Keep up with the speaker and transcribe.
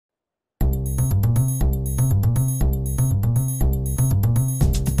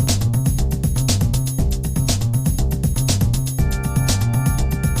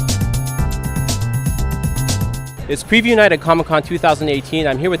It's Preview Night at Comic-Con 2018.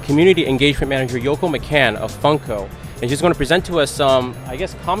 I'm here with Community Engagement Manager Yoko McCann of Funko. And she's going to present to us some, I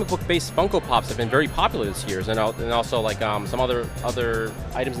guess, comic book-based Funko Pops have been very popular this year, and also like some other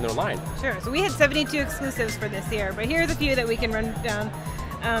items in their line. Sure. So we had 72 exclusives for this year, but here's a few that we can run down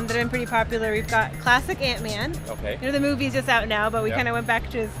that have been pretty popular. We've got classic Ant-Man. Okay. You know, the movie's just out now, but we kind of went back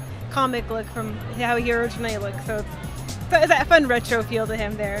to his comic look from how he originally looked. So it's that fun retro feel to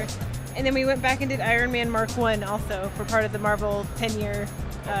him there. And then we went back and did Iron Man Mark 1 also for part of the Marvel 10-year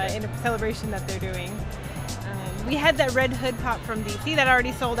celebration that they're doing. We had that Red Hood pop from DC that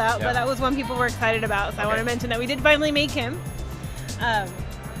already sold out, but that was one people were excited about, so I want to mention that we did finally make him. A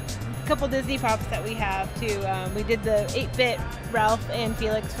couple Disney pops that we have too. We did the 8-bit Ralph and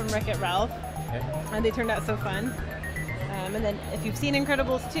Felix from Wreck-It Ralph, and they turned out so fun. And then if you've seen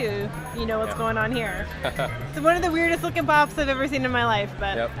Incredibles 2, you know what's going on here. It's one of the weirdest looking pops I've ever seen in my life,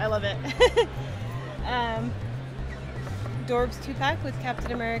 but I love it. Dorbs 2-pack with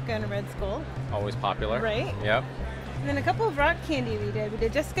Captain America and a Red Skull. Always popular. Right. Yep. And then a couple of rock candy we did. We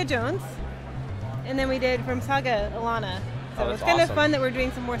did Jessica Jones, and then we did from Saga, Alana. So it's kind of fun that we're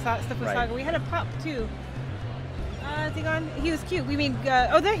doing some more stuff with Saga. We had a pop too. Is he gone? He was cute. We made,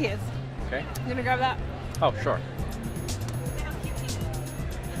 oh, there he is. Okay. You gonna grab that? Oh, sure.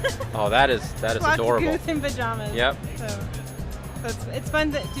 Oh, that is adorable. Goose in pajamas. Yep. So it's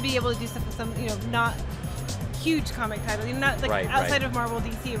fun to be able to do stuff with some, not huge comic titles, not like outside of Marvel,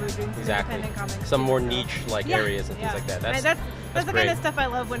 DC, we're doing some independent comics. Some more niche areas and things like that. That's the kind of stuff I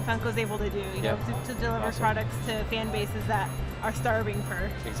love when Funko's able to do. You know, to deliver products to fan bases that are starving for.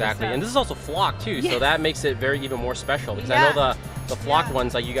 Exactly, and this is also flock too, so that makes it even more special. Because I know the flocked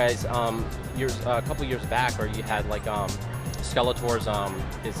ones, like you guys, a couple years back, or you had like Skeletor's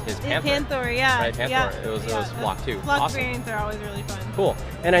his Panther. Panther, right, Panther. It was flock too. Flock variants are always really fun. Cool.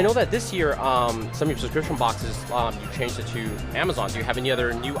 And I know that this year, some of your subscription boxes, you changed it to Amazon. Do you have any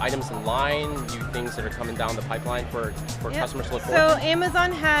other new items in line, new things that are coming down the pipeline for customers to look forward to? So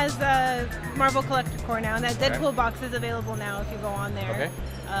Amazon has Marvel Collector Core now, and that Deadpool box is available now if you go on there. Okay.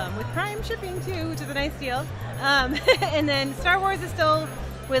 With Prime shipping too, which is a nice deal. And then Star Wars is still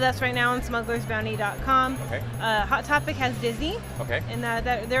with us right now on smugglersbounty.com. Okay. Hot Topic has Disney. Okay. And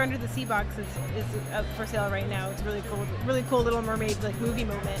they're under the sea box is up for sale right now. It's really cool Little Mermaid movie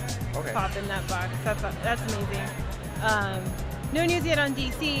moment pop in that box. That's amazing. No news yet on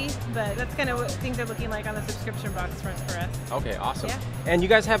DC, but that's kind of what things are looking like on the subscription box front for us. Okay, awesome. Yeah. And you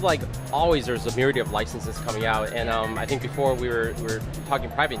guys have there's a myriad of licenses coming out, and I think before we were talking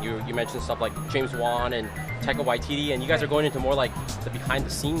private, you mentioned stuff like James Wan and Taika Waititi, and you guys are going into more like the behind the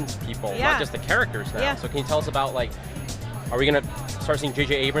scenes people, not just the characters now. Yeah. So can you tell us about are we gonna start seeing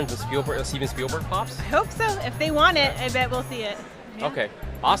J.J. Abrams and Steven Spielberg pops? I hope so. If they want it, I bet we'll see it. Yeah. Okay.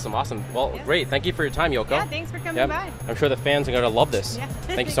 Awesome. Well, great. Thank you for your time, Yoko. Yeah, thanks for coming by. I'm sure the fans are going to love this. Yeah.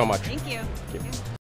 Thank you so much. Thank you. Thank you.